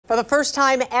For the first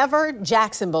time ever,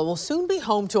 Jacksonville will soon be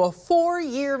home to a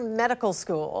 4-year medical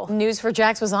school. News for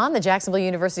Jax was on the Jacksonville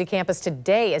University campus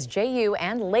today as JU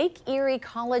and Lake Erie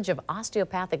College of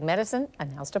Osteopathic Medicine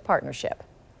announced a partnership.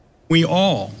 We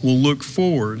all will look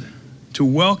forward to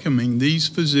welcoming these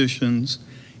physicians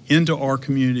into our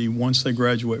community once they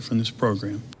graduate from this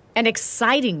program. An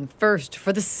exciting first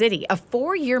for the city, a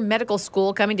 4-year medical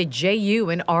school coming to JU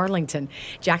in Arlington.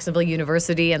 Jacksonville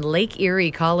University and Lake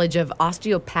Erie College of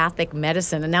Osteopathic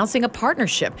Medicine announcing a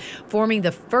partnership, forming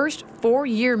the first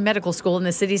 4-year medical school in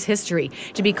the city's history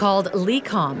to be called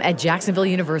LECOM at Jacksonville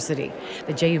University.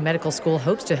 The JU Medical School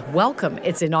hopes to welcome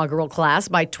its inaugural class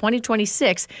by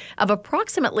 2026 of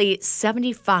approximately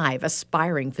 75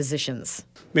 aspiring physicians.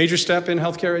 Major step in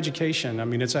healthcare education. I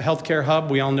mean, it's a healthcare hub.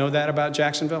 We all know that about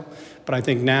Jacksonville. But I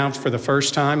think now, for the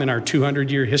first time in our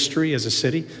 200-year history as a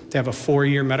city, to have a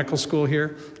 4-year medical school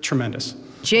here, tremendous.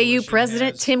 JU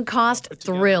President Tim Cost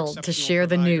thrilled to share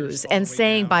the news and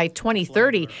saying by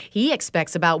 2030, he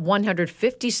expects about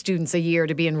 150 students a year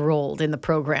to be enrolled in the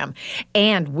program.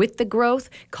 And with the growth,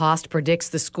 Cost predicts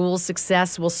the school's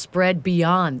success will spread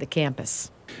beyond the campus.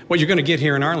 What you're going to get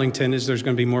here in Arlington is there's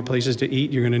going to be more places to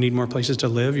eat. You're going to need more places to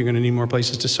live. You're going to need more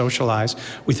places to socialize.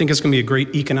 We think it's going to be a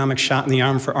great economic shot in the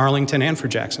arm for Arlington and for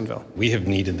Jacksonville. We have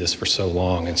needed this for so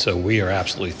long, and so we are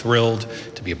absolutely thrilled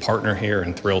to be a partner here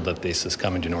and thrilled that this is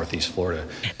coming to Northeast Florida.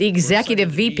 The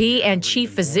executive VP and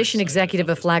chief physician executive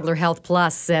of Flagler Health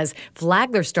Plus says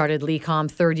Flagler started LECOM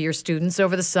third-year students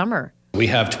over the summer. We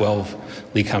have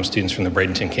 12 LECOM students from the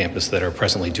Bradenton campus that are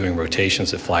presently doing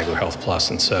rotations at Flagler Health Plus,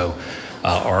 and so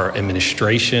our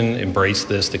administration embraced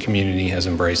this, the community has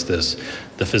embraced this,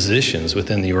 the physicians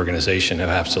within the organization have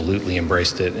absolutely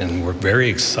embraced it, and we're very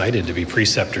excited to be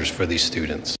preceptors for these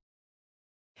students.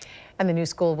 And the new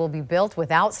school will be built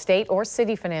without state or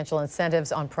city financial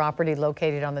incentives on property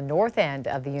located on the north end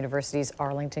of the university's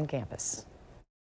Arlington campus.